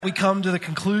We come to the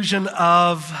conclusion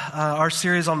of our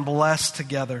series on Blessed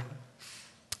Together.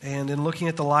 And in looking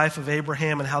at the life of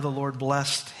Abraham and how the Lord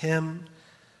blessed him,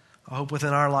 I hope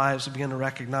within our lives we begin to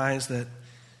recognize that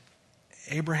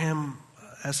Abraham,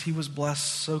 as he was blessed,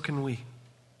 so can we.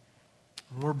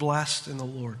 And we're blessed in the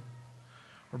Lord.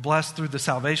 We're blessed through the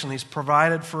salvation He's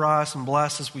provided for us, and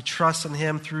blessed as we trust in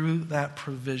Him through that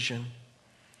provision.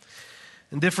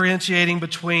 And differentiating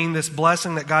between this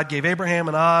blessing that God gave Abraham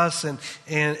and us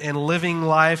and living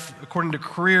life according to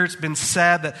career, it's been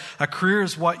said that a career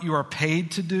is what you are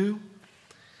paid to do,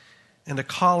 and a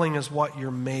calling is what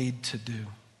you're made to do.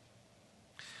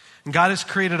 And God has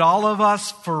created all of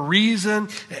us for reason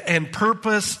and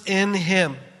purpose in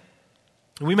Him.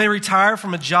 We may retire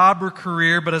from a job or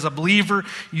career, but as a believer,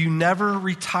 you never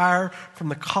retire from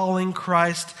the calling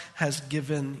Christ has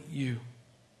given you.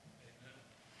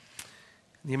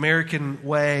 The American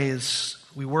way is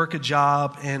we work a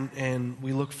job and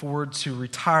we look forward to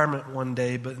retirement one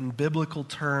day, but in biblical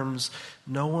terms,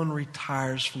 no one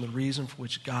retires from the reason for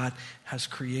which God has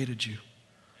created you.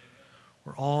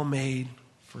 We're all made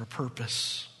for a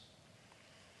purpose.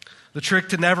 The trick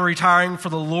to never retiring for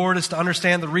the Lord is to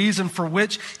understand the reason for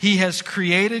which He has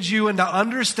created you and to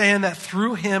understand that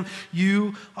through Him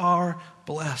you are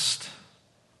blessed.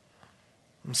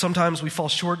 And sometimes we fall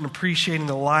short in appreciating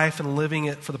the life and living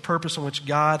it for the purpose in which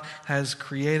God has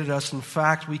created us. In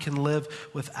fact, we can live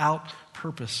without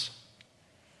purpose.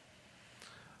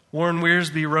 Warren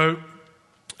Wiersbe wrote,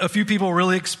 "A few people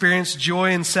really experience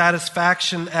joy and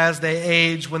satisfaction as they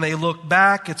age. When they look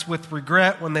back, it's with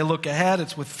regret. When they look ahead,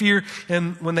 it's with fear.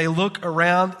 And when they look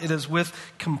around, it is with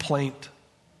complaint."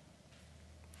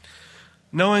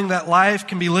 Knowing that life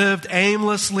can be lived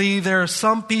aimlessly, there are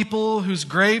some people whose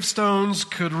gravestones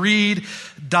could read,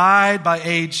 died by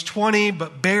age 20,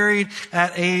 but buried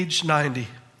at age 90.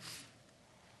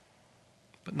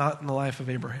 But not in the life of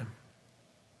Abraham.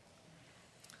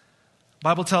 The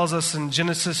Bible tells us in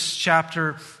Genesis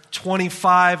chapter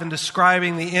 25, in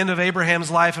describing the end of Abraham's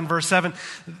life in verse 7,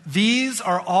 these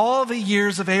are all the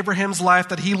years of Abraham's life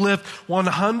that he lived,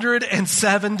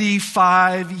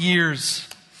 175 years.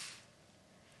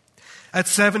 At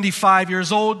 75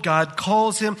 years old, God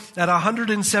calls him. At 100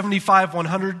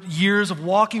 years of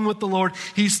walking with the Lord,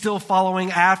 He's still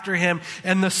following after him.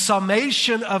 And the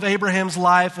summation of Abraham's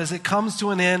life as it comes to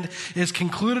an end is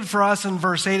concluded for us in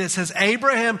verse 8. It says,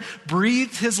 Abraham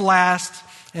breathed his last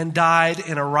and died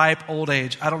in a ripe old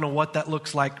age. I don't know what that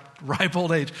looks like, ripe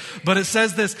old age. But it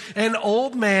says this, an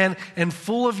old man and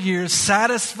full of years,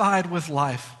 satisfied with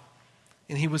life.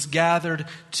 And he was gathered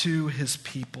to his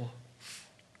people.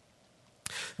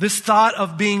 This thought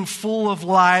of being full of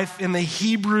life in the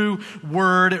Hebrew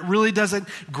word, it really doesn't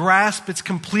grasp its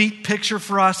complete picture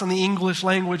for us in the English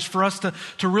language. For us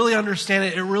to really understand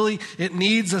it, it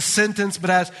needs a sentence. But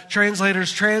as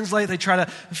translators translate, they try to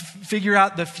figure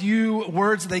out the few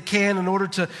words they can in order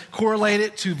to correlate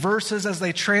it to verses as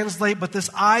they translate. But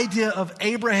this idea of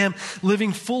Abraham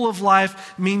living full of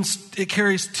life means it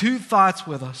carries two thoughts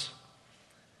with us.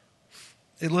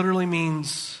 It literally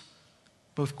means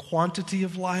both quantity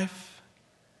of life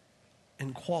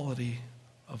and quality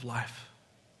of life.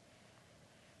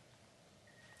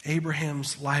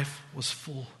 Abraham's life was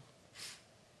full.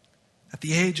 At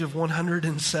the age of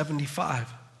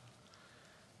 175,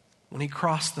 when he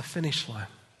crossed the finish line,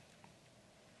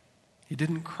 he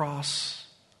didn't cross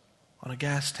on a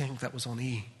gas tank that was on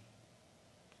E.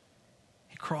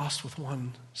 He crossed with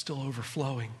one still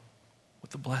overflowing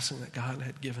with the blessing that God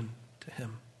had given to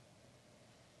him.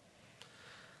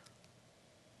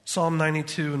 Psalm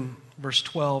 92 and verse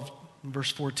 12 and verse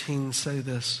 14 say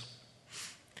this,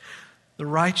 the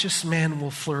righteous man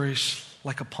will flourish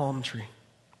like a palm tree.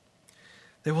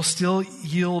 They will still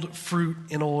yield fruit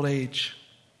in old age.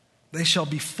 They shall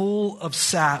be full of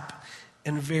sap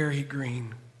and very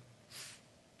green.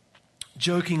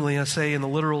 Jokingly, I say in the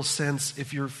literal sense,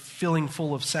 if you're feeling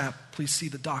full of sap, please see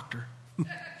the doctor.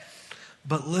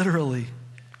 But literally,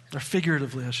 or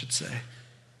figuratively, I should say,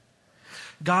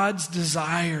 God's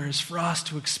desire is for us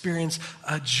to experience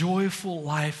a joyful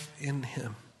life in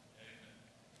Him.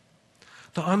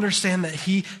 To understand that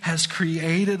He has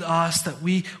created us, that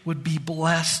we would be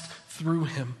blessed through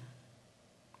Him.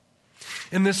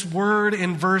 And this word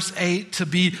in verse 8, to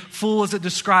be full as it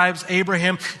describes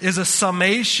Abraham, is a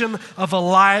summation of a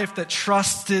life that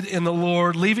trusted in the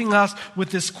Lord, leaving us with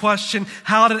this question,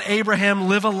 how did Abraham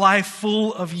live a life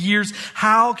full of years?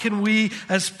 How can we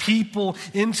as people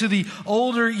into the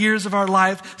older years of our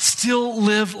life still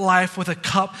live life with a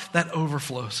cup that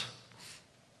overflows?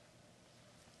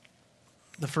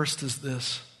 The first is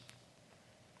this.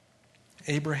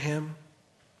 Abraham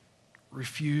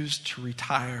refused to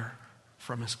retire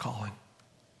from his calling.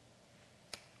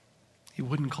 He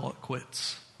wouldn't call it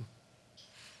quits.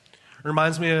 It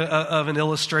reminds me of an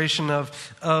illustration of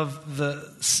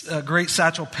the great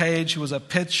Satchel Paige, who was a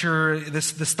pitcher.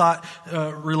 This thought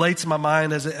relates in my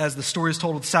mind as the story is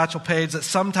told with Satchel Paige, that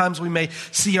sometimes we may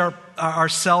see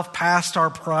ourselves past our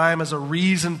prime as a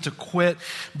reason to quit,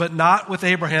 but not with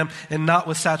Abraham and not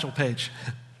with Satchel Paige.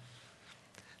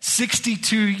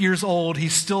 62 years old,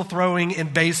 he's still throwing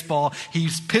in baseball.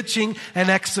 He's pitching an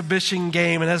exhibition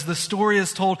game. And as the story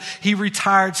is told, he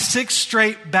retired 6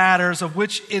 straight batters, of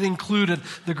which it included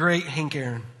the great Hank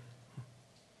Aaron.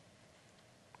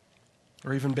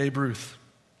 Or even Babe Ruth.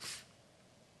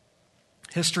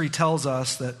 History tells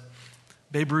us that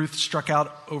Babe Ruth struck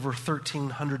out over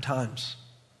 1,300 times.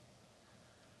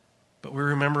 But we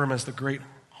remember him as the great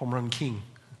home run king,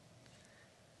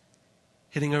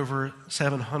 hitting over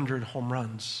 700 home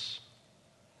runs,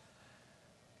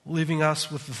 leaving us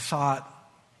with the thought,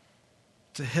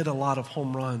 to hit a lot of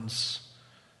home runs,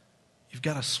 you've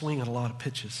got to swing at a lot of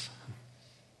pitches.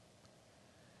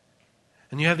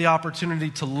 And you have the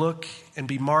opportunity to look and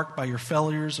be marked by your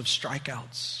failures of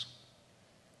strikeouts,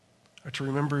 or to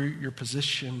remember your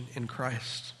position in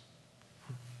Christ,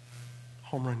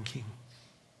 home run king.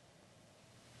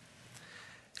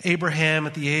 Abraham,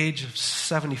 at the age of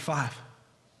 75,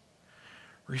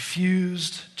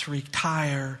 refused to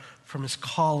retire from his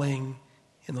calling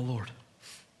in the Lord.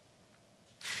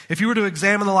 If you were to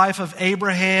examine the life of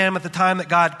Abraham at the time that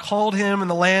God called him in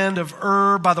the land of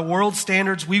Ur by the world's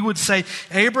standards, we would say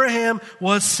Abraham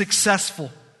was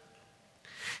successful.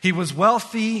 He was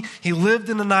wealthy. He lived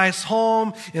in a nice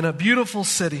home in a beautiful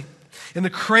city, in the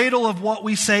cradle of what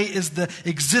we say is the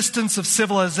existence of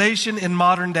civilization in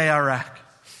modern day Iraq.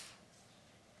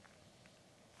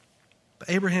 But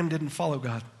Abraham didn't follow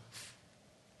God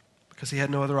because he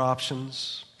had no other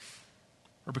options,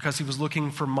 or because he was looking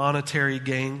for monetary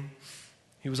gain.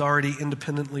 He was already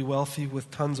independently wealthy with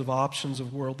tons of options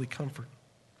of worldly comfort.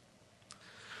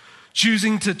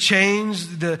 Choosing to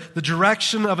change the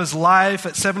direction of his life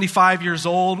at 75 years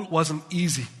old wasn't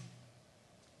easy.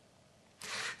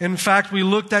 In fact, we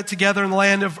looked at together in the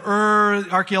land of Ur.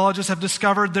 Archaeologists have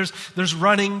discovered there's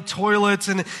running toilets,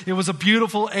 and it was a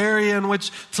beautiful area in which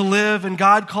to live. And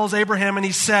God calls Abraham and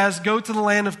he says, go to the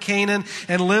land of Canaan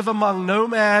and live among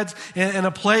nomads in a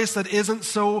place that isn't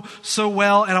so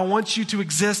well, and I want you to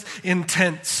exist in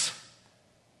tents.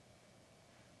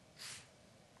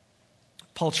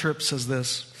 Paul Tripp says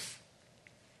this: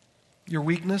 your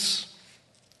weakness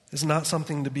is not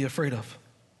something to be afraid of.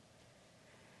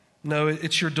 No,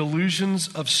 it's your delusions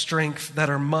of strength that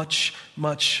are much,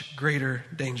 much greater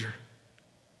danger.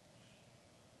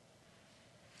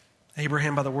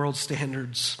 Abraham, by the world's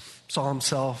standards, saw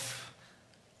himself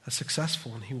as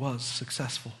successful, and he was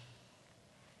successful.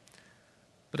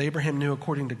 But Abraham knew,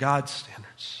 according to God's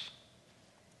standards,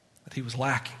 that he was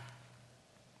lacking.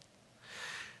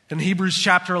 In Hebrews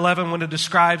chapter 11, when it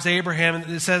describes Abraham,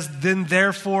 it says, then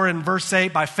therefore, in verse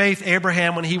 8, by faith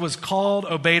Abraham, when he was called,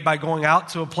 obeyed by going out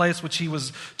to a place which he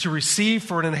was to receive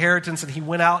for an inheritance, and he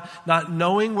went out not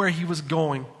knowing where he was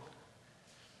going,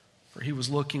 for he was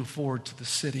looking forward to the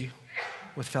city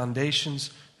with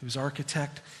foundations, whose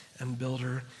architect and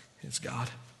builder is God.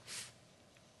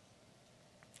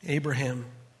 Abraham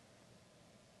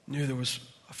knew there was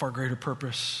a far greater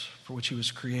purpose for which he was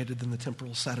created than the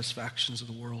temporal satisfactions of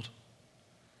the world.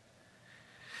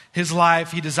 His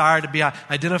life, he desired to be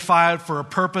identified for a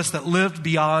purpose that lived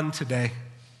beyond today.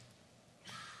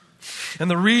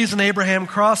 And the reason Abraham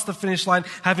crossed the finish line,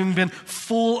 having been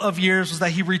full of years, was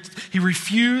that he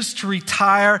refused to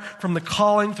retire from the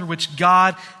calling through which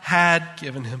God had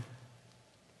given him.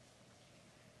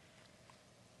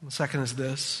 And the second is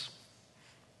this: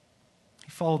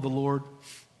 he followed the Lord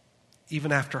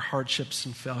even after hardships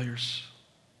and failures.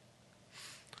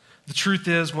 The truth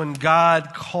is, when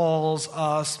God calls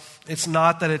us, it's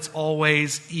not that it's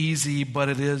always easy, but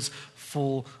it is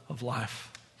full of life.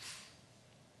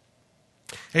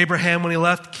 Abraham, when he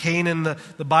left Canaan,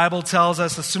 the Bible tells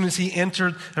us as soon as he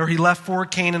entered, or he left for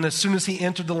Canaan, as soon as he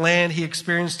entered the land, he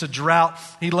experienced a drought.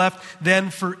 He left then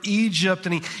for Egypt,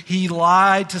 and he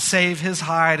lied to save his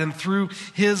hide. And through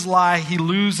his lie, he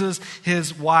loses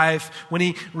his wife. When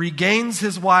he regains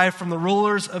his wife from the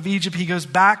rulers of Egypt, he goes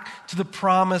back to the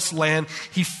promised land.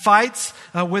 He fights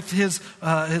with his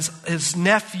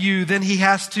nephew. Then he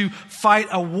has to fight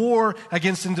a war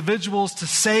against individuals to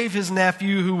save his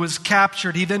nephew who was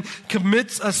captured. He then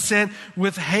commits a sin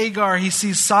with Hagar. He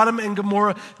sees Sodom and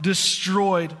Gomorrah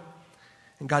destroyed.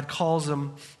 And God calls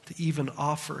him to even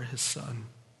offer his son.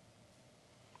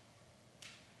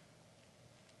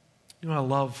 You know what I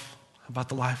love about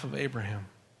the life of Abraham?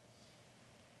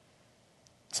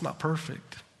 It's not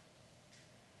perfect.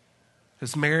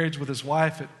 His marriage with his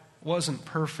wife, it wasn't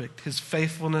perfect. His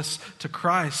faithfulness to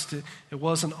Christ, it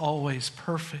wasn't always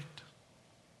perfect.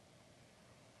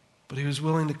 But he was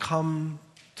willing to come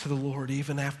to the Lord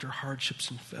even after hardships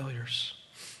and failures.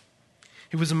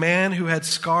 He was a man who had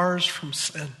scars from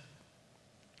sin.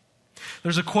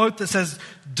 There's a quote that says,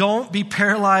 "Don't be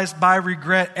paralyzed by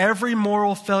regret. Every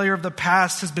moral failure of the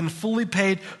past has been fully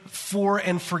paid for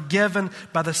and forgiven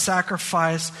by the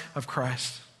sacrifice of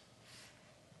Christ."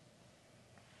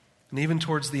 And even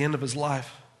towards the end of his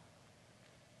life,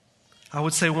 I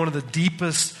would say one of the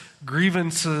deepest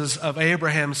grievances of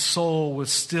Abraham's soul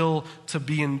was still to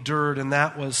be endured, and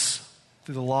that was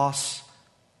through the loss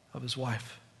of his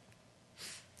wife.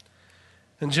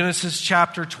 In Genesis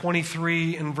chapter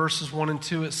 23, in verses 1 and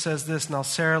 2, it says this, "Now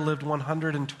Sarah lived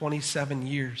 127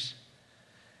 years.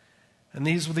 And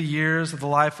these were the years of the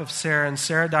life of Sarah. And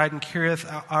Sarah died in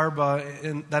Kiriath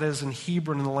Arba, that is in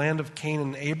Hebron, in the land of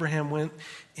Canaan. And Abraham went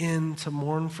in to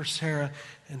mourn for Sarah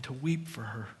and to weep for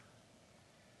her."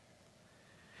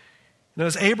 You know,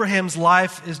 as Abraham's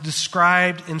life is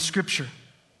described in Scripture,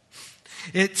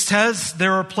 it says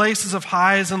there are places of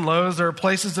highs and lows, there are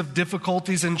places of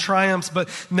difficulties and triumphs, but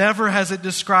never has it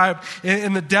described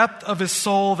in the depth of his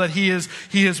soul that he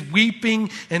is weeping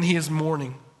and he is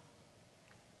mourning.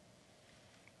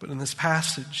 But in this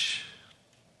passage,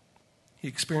 he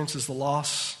experiences the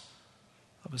loss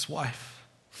of his wife.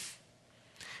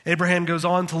 Abraham goes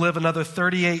on to live another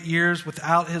 38 years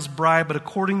without his bride, but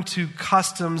according to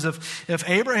customs, if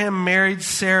Abraham married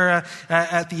Sarah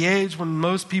at the age when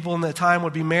most people in that time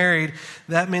would be married,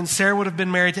 that means Sarah would have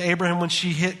been married to Abraham when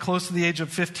she hit close to the age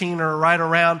of 15 or right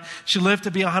around. She lived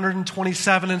to be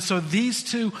 127, and so these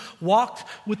two walked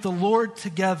with the Lord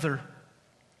together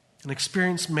and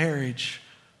experienced marriage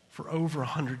for over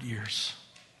 100 years.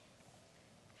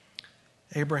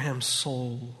 Abraham's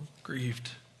soul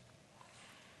grieved.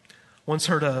 Once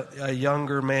heard a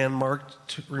younger man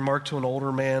remark to an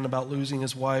older man about losing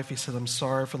his wife. He said, "I'm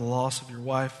sorry for the loss of your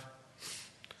wife."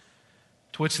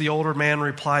 To which the older man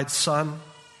replied, "Son,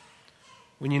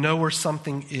 when you know where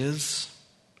something is,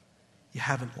 you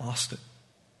haven't lost it."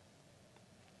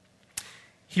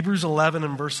 Hebrews 11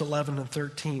 and verse 11 and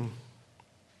 13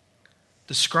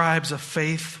 describes a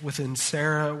faith within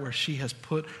Sarah where she has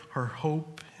put her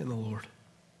hope in the Lord.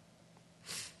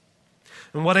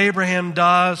 And what Abraham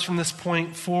does from this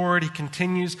point forward, he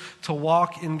continues to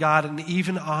walk in God and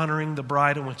even honoring the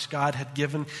bride in which God had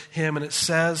given him. And it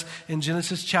says in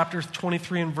Genesis chapter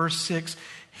 23 and verse 6,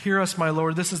 "Hear us, my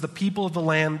Lord." This is the people of the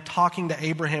land talking to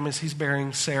Abraham as he's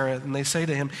burying Sarah. And they say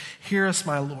to him, "Hear us,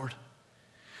 my Lord.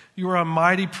 You are a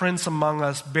mighty prince among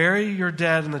us. Bury your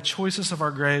dead in the choicest of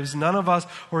our graves. None of us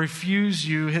will refuse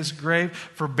you his grave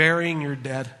for burying your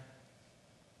dead."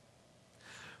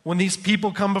 When these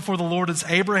people come before the Lord as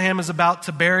Abraham is about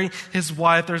to bury his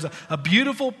wife, there's a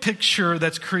beautiful picture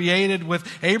that's created with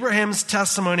Abraham's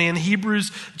testimony. In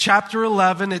Hebrews chapter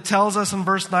 11, it tells us in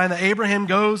verse 9 that Abraham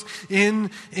goes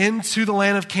into the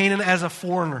land of Canaan as a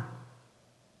foreigner.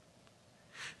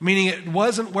 Meaning it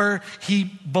wasn't where he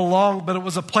belonged, but it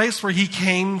was a place where he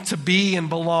came to be and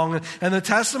belong. And the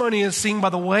testimony is seen by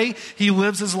the way he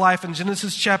lives his life in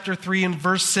Genesis chapter 3 and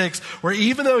verse 6, where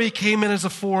even though he came in as a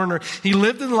foreigner, he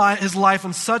lived his life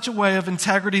in such a way of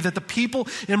integrity that the people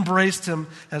embraced him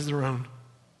as their own.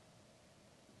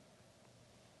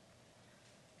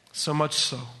 So much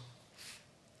so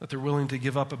that they're willing to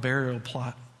give up a burial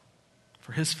plot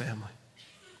for his family.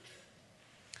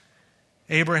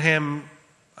 Abraham,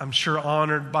 I'm sure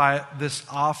honored by this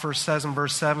offer, says in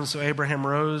verse 7, "So Abraham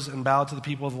rose and bowed to the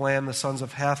people of the land, the sons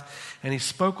of Heth, and he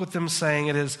spoke with them, saying,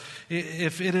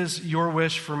 if it is your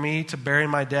wish for me to bury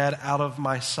my dead out of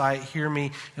my sight, hear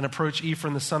me and approach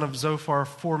Ephron, the son of Zophar,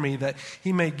 for me, that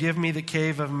he may give me the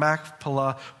cave of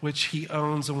Machpelah, which he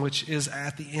owns and which is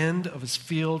at the end of his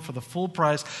field for the full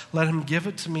price. Let him give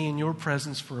it to me in your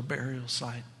presence for a burial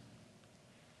site."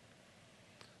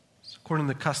 So according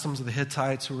to the customs of the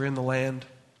Hittites who were in the land,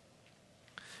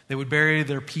 they would bury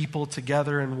their people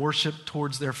together and worship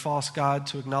towards their false god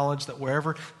to acknowledge that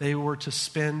wherever they were to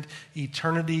spend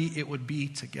eternity, it would be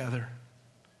together.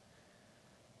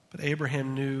 But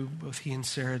Abraham knew both he and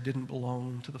Sarah didn't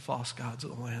belong to the false gods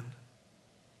of the land.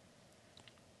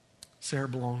 Sarah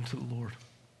belonged to the Lord.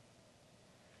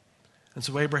 And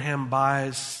so Abraham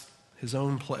buys his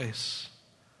own place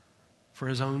for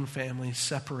his own family,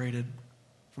 separated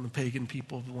from the pagan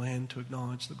people of the land, to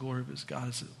acknowledge the glory of his God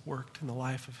as it worked in the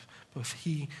life of both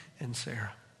he and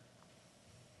Sarah.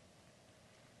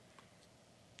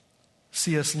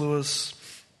 C.S. Lewis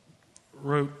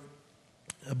wrote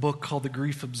a book called The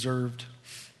Grief Observed.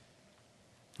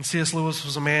 And C.S. Lewis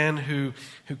was a man who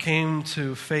came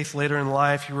to faith later in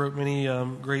life. He wrote many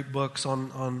great books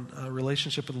on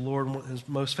relationship with the Lord. His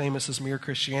most famous is Mere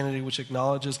Christianity, which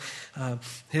acknowledges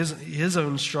his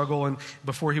own struggle and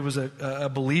before he was a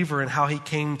believer and how he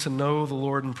came to know the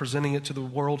Lord and presenting it to the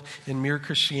world in Mere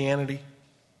Christianity.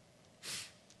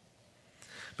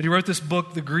 But he wrote this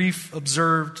book, The Grief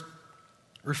Observed,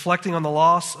 reflecting on the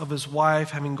loss of his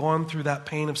wife, having gone through that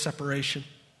pain of separation.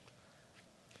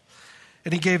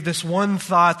 And he gave this one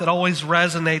thought that always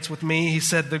resonates with me. He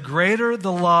said, the greater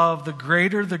the love, the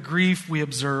greater the grief we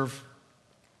observe.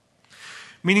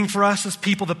 Meaning for us as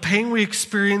people, the pain we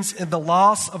experience in the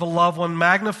loss of a loved one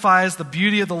magnifies the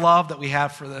beauty of the love that we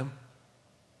have for them.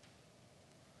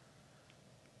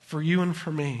 For you and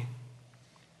for me,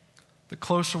 the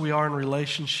closer we are in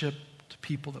relationship to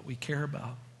people that we care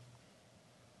about,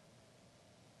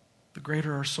 the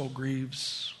greater our soul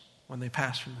grieves when they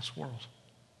pass from this world.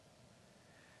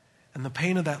 And the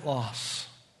pain of that loss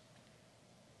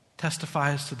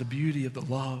testifies to the beauty of the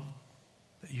love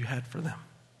that you had for them.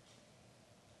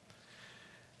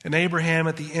 And Abraham,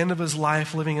 at the end of his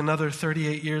life, living another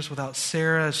 38 years without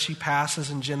Sarah, as she passes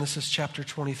in Genesis chapter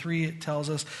 23, it tells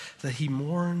us that he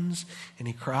mourns and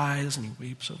he cries and he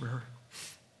weeps over her.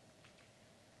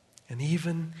 And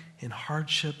even in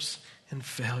hardships and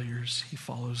failures, he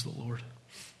follows the Lord.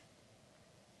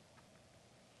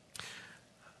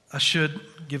 I should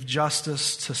give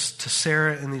justice to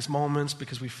Sarah in these moments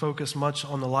because we focus much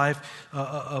on the life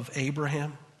of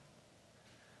Abraham.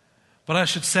 But I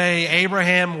should say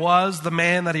Abraham was the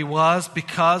man that he was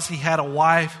because he had a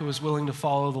wife who was willing to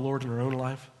follow the Lord in her own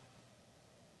life.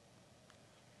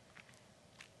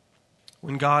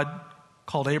 When God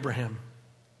called Abraham,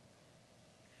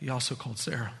 he also called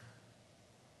Sarah.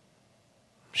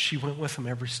 She went with him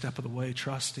every step of the way,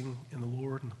 trusting in the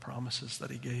Lord and the promises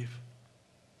that he gave.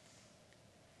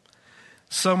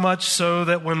 So much so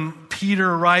that when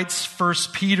Peter writes 1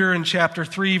 Peter in chapter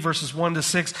 3, verses 1 to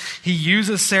 6, he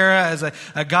uses Sarah as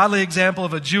a godly example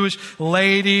of a Jewish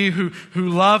lady who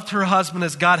loved her husband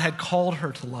as God had called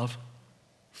her to love,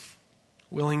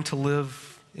 willing to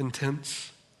live in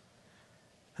tents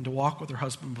and to walk with her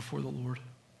husband before the Lord.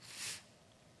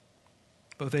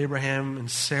 Both Abraham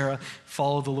and Sarah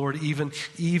followed the Lord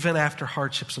even after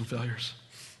hardships and failures.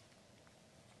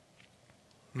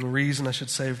 And the reason, I should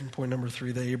say, from point number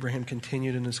 3, that Abraham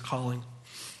continued in his calling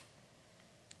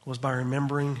was by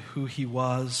remembering who he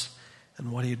was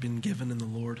and what he had been given in the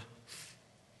Lord.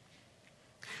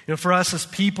 You know, for us as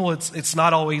people, it's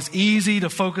not always easy to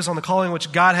focus on the calling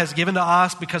which God has given to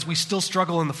us because we still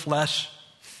struggle in the flesh.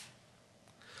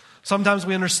 Sometimes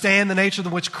we understand the nature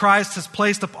of which Christ has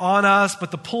placed upon us,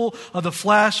 but the pull of the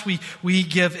flesh we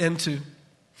give into.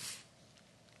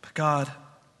 But God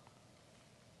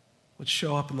would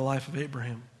show up in the life of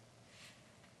Abraham.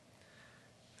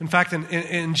 In fact,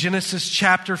 in Genesis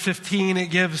chapter 15,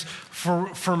 it gives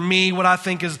for me what I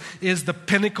think is the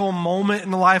pinnacle moment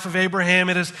in the life of Abraham.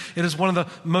 It is one of the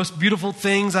most beautiful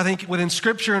things, I think, within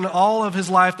Scripture and all of his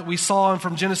life that we saw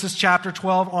from Genesis chapter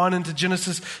 12 on into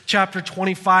Genesis chapter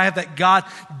 25 that God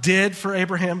did for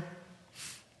Abraham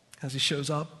as he shows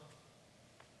up.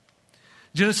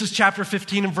 Genesis chapter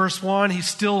 15 and verse 1, he's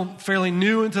still fairly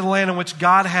new into the land in which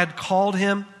God had called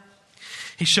him.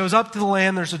 He shows up to the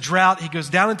land, there's a drought, he goes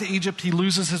down into Egypt, he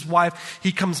loses his wife,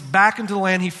 he comes back into the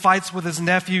land, he fights with his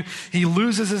nephew, he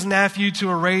loses his nephew to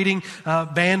a raiding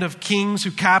band of kings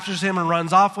who captures him and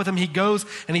runs off with him. He goes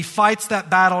and he fights that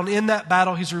battle, and in that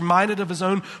battle he's reminded of his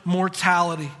own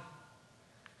mortality. And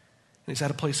he's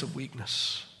at a place of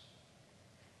weakness.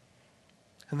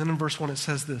 And then in verse 1 it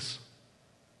says this,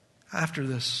 after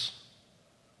this,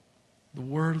 the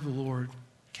word of the Lord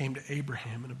came to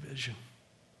Abraham in a vision.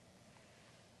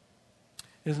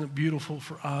 Isn't it beautiful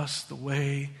for us the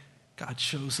way God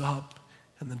shows up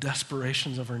in the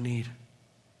desperations of our need?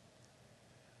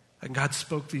 And God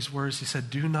spoke these words. He said,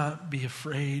 "Do not be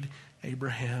afraid,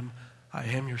 Abraham. I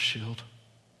am your shield."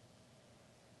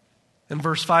 In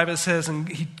verse 5 it says, and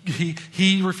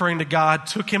he referring to God,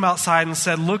 took him outside and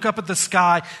said, "Look up at the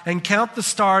sky and count the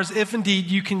stars, if indeed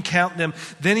you can count them."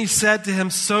 Then he said to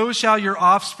him, "So shall your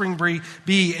offspring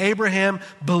be." Abraham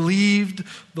believed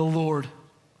the Lord.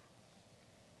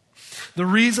 The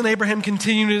reason Abraham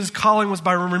continued his calling was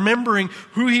by remembering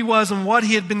who he was and what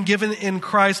he had been given in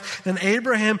Christ. And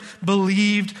Abraham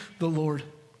believed the Lord.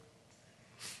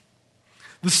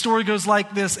 The story goes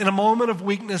like this. In a moment of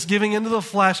weakness, giving into the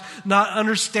flesh, not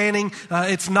understanding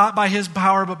it's not by his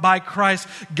power, but by Christ,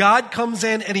 God comes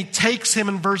in and he takes him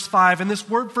in verse 5. And this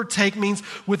word for take means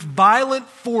with violent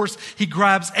force, he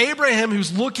grabs Abraham,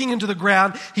 who's looking into the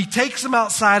ground. He takes him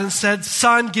outside and said,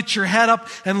 "Son, get your head up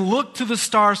and look to the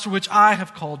stars for which I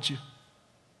have called you."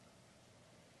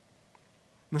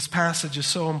 This passage is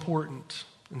so important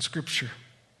in Scripture.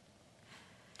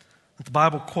 The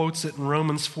Bible quotes it in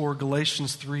Romans 4,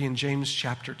 Galatians 3, and James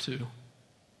chapter 2.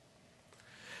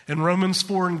 In Romans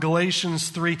 4 and Galatians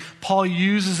 3, Paul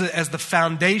uses it as the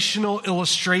foundational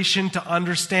illustration to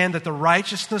understand that the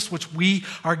righteousness which we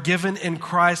are given in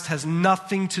Christ has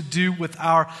nothing to do with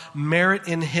our merit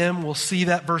in him. We'll see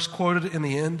that verse quoted in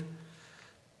the end.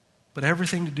 But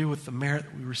everything to do with the merit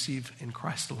that we receive in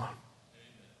Christ alone.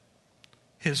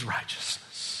 His righteousness.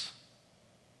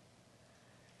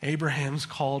 Abraham's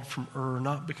called from Ur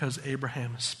not because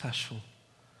Abraham is special,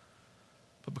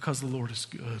 but because the Lord is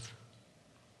good.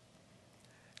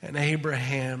 And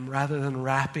Abraham, rather than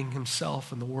wrapping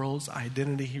himself in the world's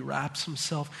identity, he wraps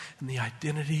himself in the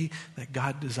identity that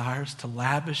God desires to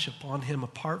lavish upon him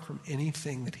apart from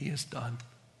anything that he has done.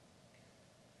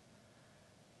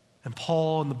 And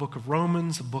Paul, in the book of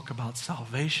Romans, a book about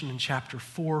salvation in chapter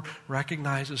 4,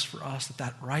 recognizes for us that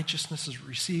that righteousness is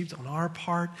received on our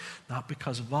part, not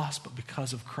because of us, but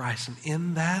because of Christ. And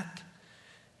in that,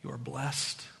 you are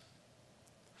blessed.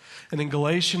 And in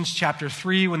Galatians chapter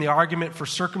 3, when the argument for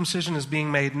circumcision is being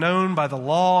made known by the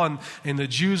law, and the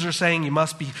Jews are saying you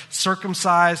must be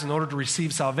circumcised in order to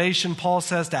receive salvation, Paul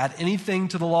says to add anything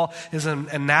to the law is an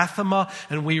anathema,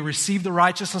 and we receive the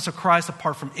righteousness of Christ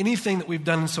apart from anything that we've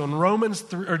done. And so in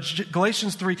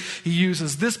Galatians 3, he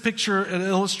uses this picture, an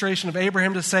illustration of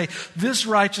Abraham, to say this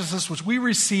righteousness which we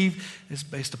receive is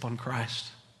based upon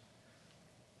Christ.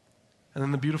 And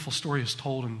then the beautiful story is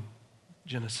told in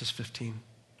Genesis 15.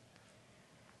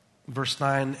 Verse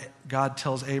 9, God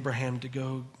tells Abraham to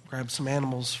go grab some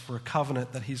animals for a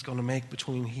covenant that he's going to make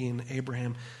between he and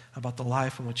Abraham about the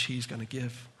life in which he's going to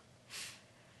give.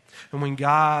 And when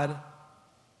God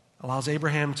allows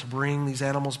Abraham to bring these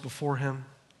animals before him,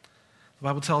 the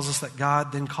Bible tells us that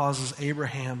God then causes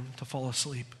Abraham to fall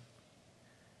asleep.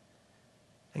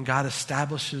 And God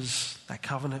establishes that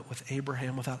covenant with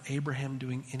Abraham without Abraham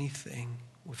doing anything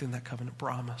within that covenant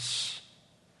promise.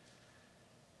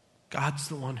 God's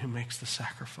the one who makes the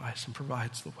sacrifice and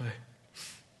provides the way.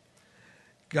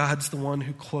 God's the one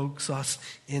who cloaks us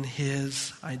in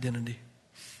his identity.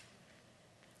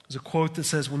 There's a quote that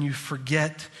says, when you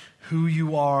forget who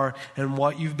you are and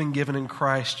what you've been given in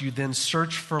Christ, you then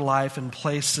search for life in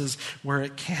places where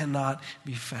it cannot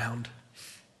be found.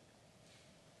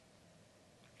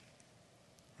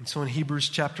 And so in Hebrews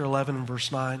chapter 11 and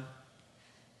verse 9,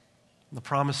 the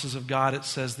promises of God, it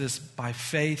says this: by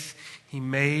faith he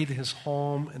made his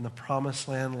home in the promised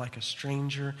land like a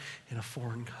stranger in a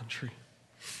foreign country.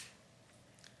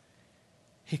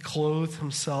 He clothed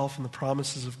himself in the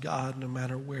promises of God no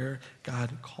matter where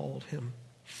God called him.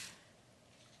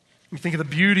 You think of the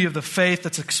beauty of the faith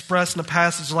that's expressed in a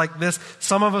passage like this.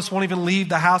 Some of us won't even leave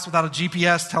the house without a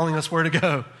GPS telling us where to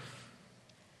go.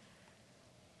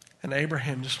 And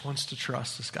Abraham just wants to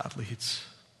trust as God leads.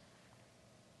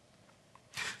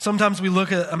 Sometimes we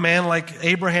look at a man like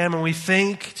Abraham and we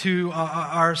think to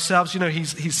ourselves,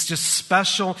 he's just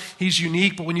special, he's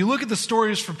unique. But when you look at the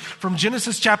stories from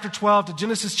Genesis chapter 12 to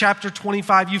Genesis chapter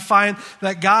 25, you find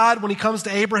that God, when he comes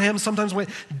to Abraham, sometimes went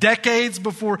decades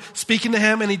before speaking to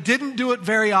him, and he didn't do it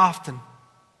very often.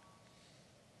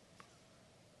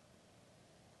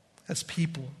 As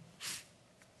people,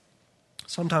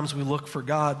 sometimes we look for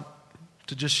God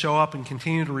to just show up and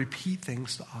continue to repeat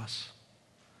things to us.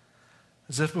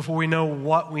 As if before we know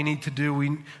what we need to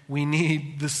do, we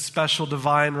need this special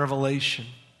divine revelation.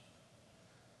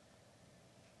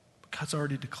 But God's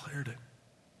already declared it.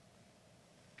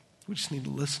 We just need to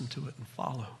listen to it and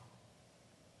follow.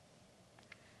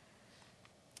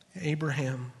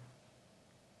 Abraham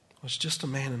was just a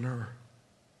man in Ur,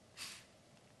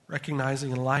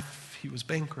 recognizing in life he was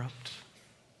bankrupt,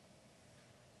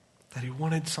 that he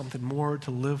wanted something more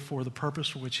to live for, the purpose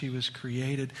for which he was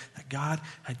created, that God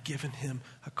had given him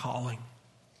a calling.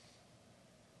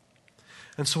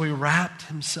 And so he wrapped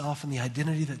himself in the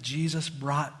identity that Jesus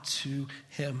brought to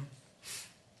him.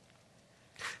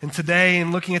 And today,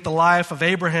 in looking at the life of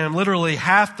Abraham, literally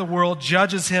half the world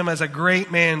judges him as a great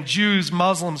man. Jews,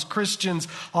 Muslims, Christians,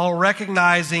 all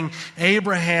recognizing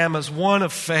Abraham as one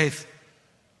of faith.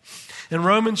 In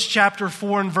Romans chapter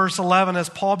 4 and verse 11, as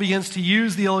Paul begins to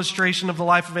use the illustration of the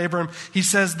life of Abraham, he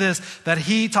says this, that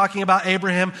he, talking about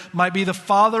Abraham, might be the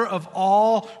father of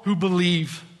all who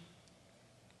believe.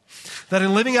 That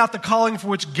in living out the calling for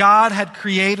which God had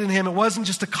created him, it wasn't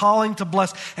just a calling to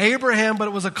bless Abraham, but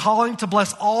it was a calling to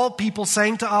bless all people,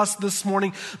 saying to us this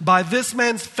morning, by this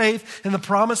man's faith in the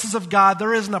promises of God,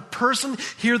 there isn't a person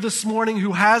here this morning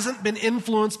who hasn't been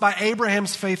influenced by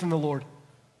Abraham's faith in the Lord.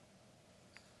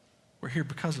 We're here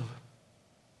because of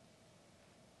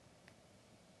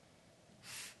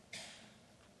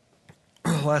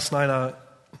it. Last night I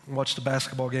watched a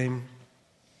basketball game.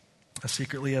 I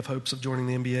secretly have hopes of joining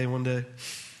the NBA one day.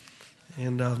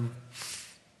 And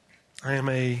I'm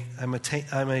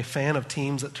a fan of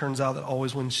teams that turns out that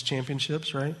always wins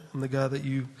championships, right? I'm the guy that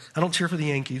I don't cheer for the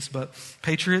Yankees, but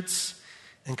Patriots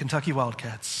and Kentucky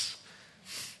Wildcats.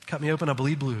 Cut me open, I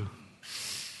bleed blue.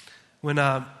 When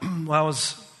I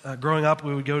was growing up,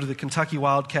 we would go to the Kentucky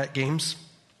Wildcat games.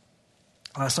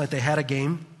 Last night they had a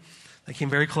game. They came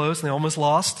very close and they almost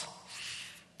lost.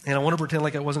 And I want to pretend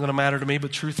like it wasn't going to matter to me,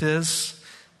 but truth is,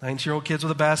 19-year-old kids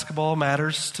with a basketball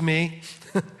matters to me.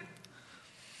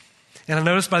 And I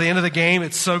noticed by the end of the game,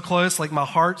 it's so close, like my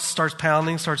heart starts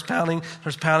pounding. By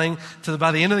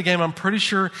the end of the game, I'm pretty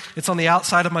sure it's on the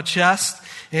outside of my chest.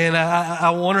 And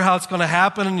I wonder how it's going to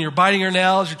happen. And you're biting your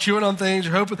nails, you're chewing on things,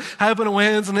 you're hoping it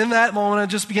wins. And in that moment, I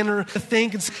just begin to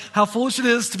think how foolish it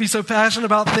is to be so passionate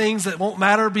about things that won't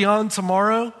matter beyond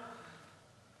tomorrow.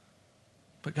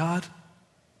 But God,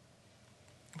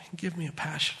 give me a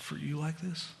passion for you like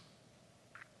this.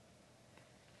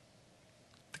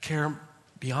 To care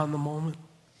beyond the moment.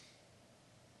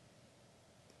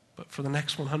 But for the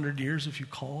next 100 years, if you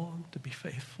call, to be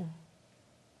faithful.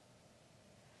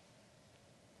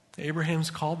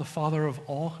 Abraham's called the father of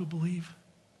all who believe.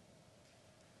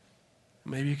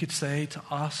 Maybe you could say to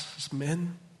us as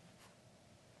men,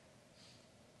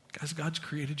 guys, God's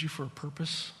created you for a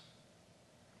purpose.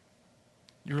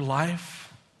 Your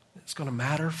life, it's going to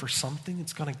matter for something.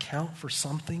 It's going to count for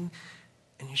something.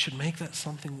 And you should make that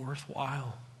something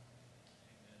worthwhile.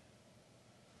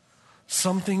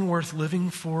 Something worth living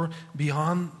for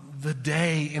beyond the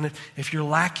day. And if you're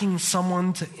lacking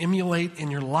someone to emulate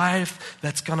in your life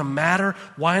that's going to matter,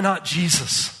 why not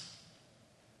Jesus?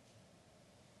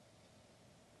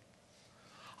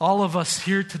 All of us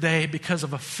here today because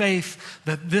of a faith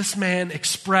that this man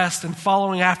expressed in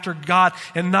following after God,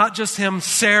 and not just him,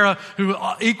 Sarah, who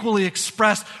equally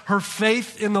expressed her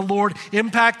faith in the Lord,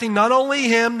 impacting not only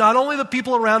him, not only the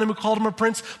people around him who called him a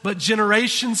prince, but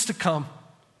generations to come.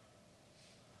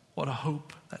 What a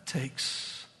hope that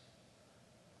takes.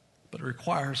 But it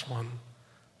requires one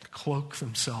to cloak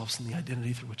themselves in the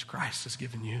identity through which Christ has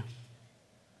given you.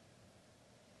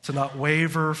 To not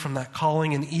waver from that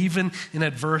calling, and even in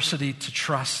adversity to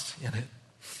trust in it.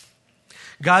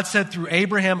 God said through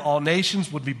Abraham, all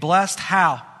nations would be blessed.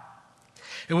 How?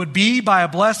 It would be by a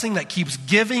blessing that keeps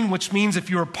giving, which means if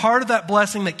you're a part of that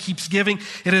blessing that keeps giving,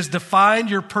 it has defined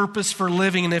your purpose for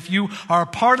living. And if you are a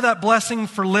part of that blessing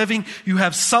for living, you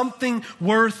have something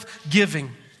worth giving.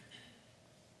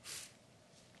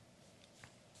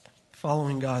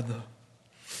 Following God, though,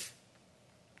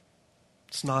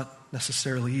 it's not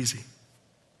necessarily easy.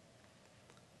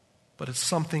 But it's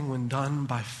something when done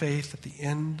by faith at the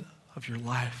end of your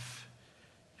life,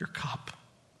 your cup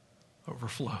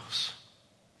overflows.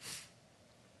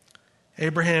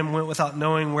 Abraham went without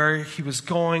knowing where he was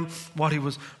going, what he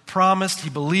was promised. He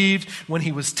believed. When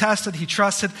he was tested, he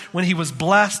trusted. When he was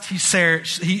blessed, he shared,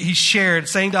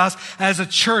 saying to us as a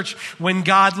church, when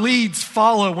God leads,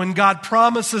 follow. When God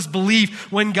promises,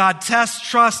 believe. When God tests,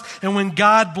 trust. And when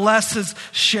God blesses,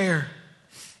 share.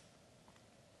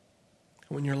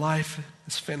 When your life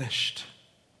is finished,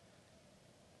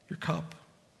 your cup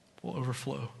will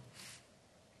overflow.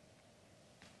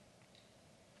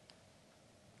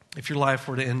 If your life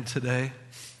were to end today,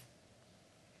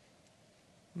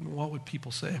 what would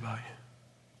people say about you?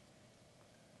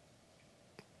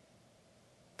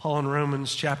 Paul in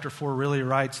Romans chapter 4 really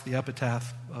writes the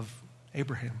epitaph of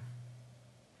Abraham.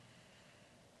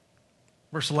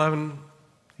 Verse 11,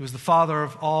 he was the father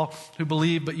of all who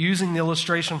believe, but using the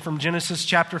illustration from Genesis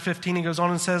chapter 15, he goes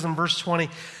on and says in verse 20,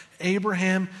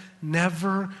 Abraham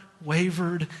never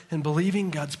wavered in believing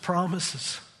God's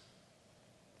promises.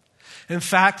 In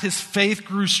fact, his faith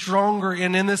grew stronger,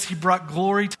 and in this he brought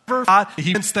glory to God.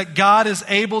 He sensed that God is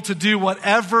able to do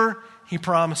whatever he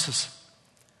promises.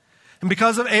 And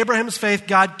because of Abraham's faith,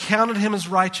 God counted him as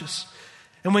righteous.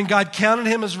 And when God counted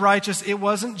him as righteous, it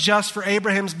wasn't just for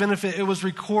Abraham's benefit, it was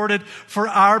recorded for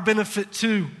our benefit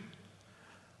too,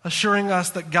 assuring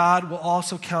us that God will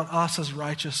also count us as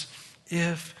righteous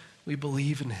if we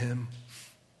believe in him,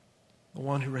 the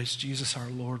one who raised Jesus our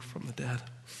Lord from the dead.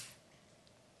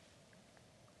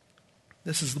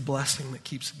 This is the blessing that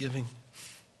keeps giving.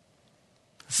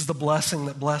 This is the blessing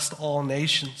that blessed all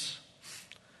nations.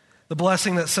 The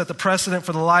blessing that set the precedent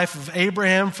for the life of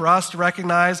Abraham for us to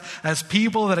recognize as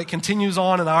people, that it continues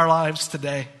on in our lives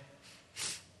today.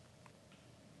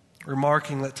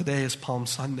 Remarking that today is Palm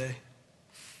Sunday,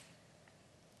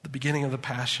 the beginning of the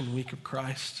Passion Week of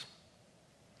Christ,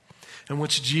 in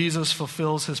which Jesus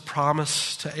fulfills his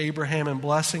promise to Abraham and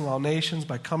blessing all nations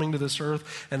by coming to this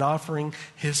earth and offering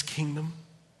his kingdom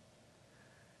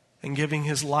and giving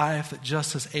his life, that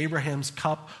just as Abraham's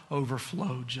cup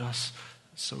overflowed, just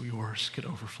so yours could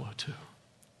overflow too.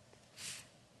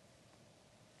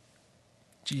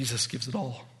 Jesus gives it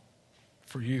all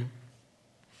for you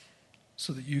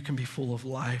so that you can be full of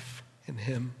life in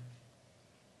him.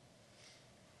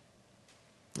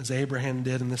 As Abraham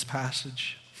did in this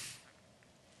passage,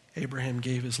 Abraham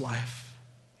gave his life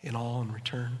in all in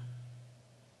return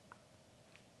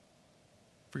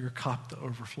for your cup to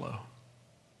overflow.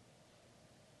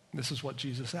 This is what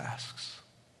Jesus asks.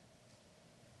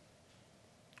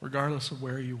 Regardless of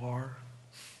where you are,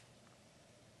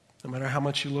 no matter how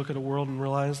much you look at a world and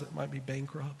realize that it might be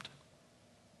bankrupt,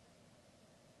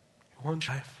 you want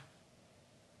life.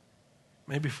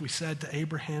 Maybe if we said to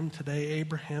Abraham today,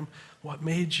 Abraham, what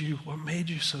made you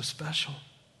so special?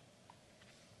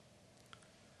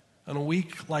 On a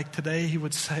week like today, he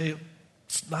would say,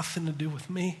 it's nothing to do with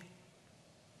me.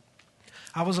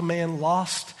 I was a man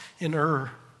lost in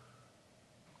Ur.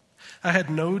 I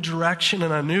had no direction,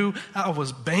 and I knew I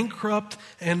was bankrupt,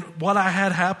 and what I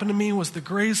had happen to me was the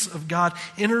grace of God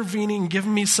intervening,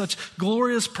 giving me such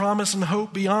glorious promise and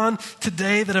hope beyond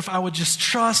today, that if I would just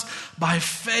trust by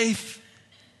faith,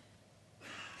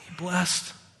 he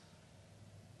blessed.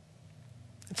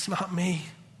 It's not me.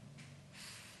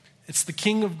 It's the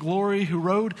King of glory who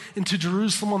rode into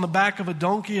Jerusalem on the back of a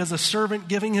donkey as a servant,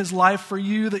 giving his life for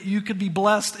you that you could be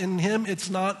blessed in him. It's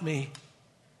not me.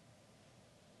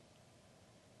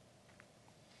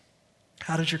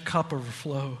 How did your cup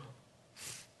overflow?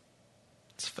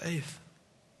 It's faith.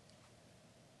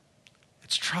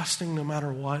 It's trusting no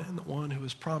matter what in the one who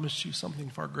has promised you something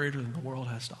far greater than the world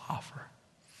has to offer.